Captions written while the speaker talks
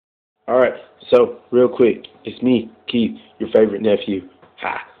Alright, so real quick, it's me, Keith, your favorite nephew.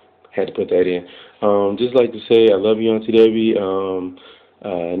 Ha! Had to put that in. Just like to say I love you, Auntie Debbie.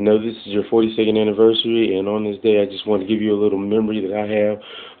 I know this is your 42nd anniversary, and on this day I just want to give you a little memory that I have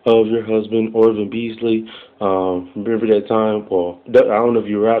of your husband, Orvin Beasley. Remember that time? Well, I don't know if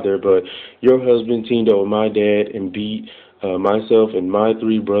you were out there, but your husband teamed up with my dad and beat myself and my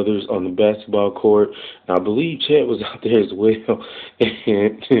three brothers on the basketball court. I believe Chad was out there as well.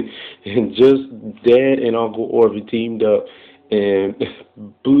 And just Dad and Uncle Orvin teamed up and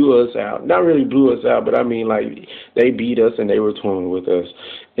blew us out. Not really blew us out, but I mean, like, they beat us and they were toying with us.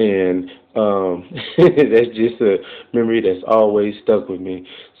 And that's just a memory that's always stuck with me.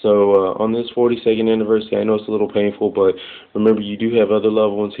 So on this 42nd anniversary, I know it's a little painful, but remember, you do have other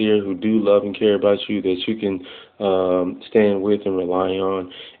loved ones here who do love and care about you that you can stand with and rely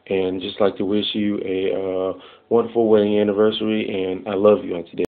on. And just like to wish you a wonderful wedding anniversary, and I love you, Auntie Dave.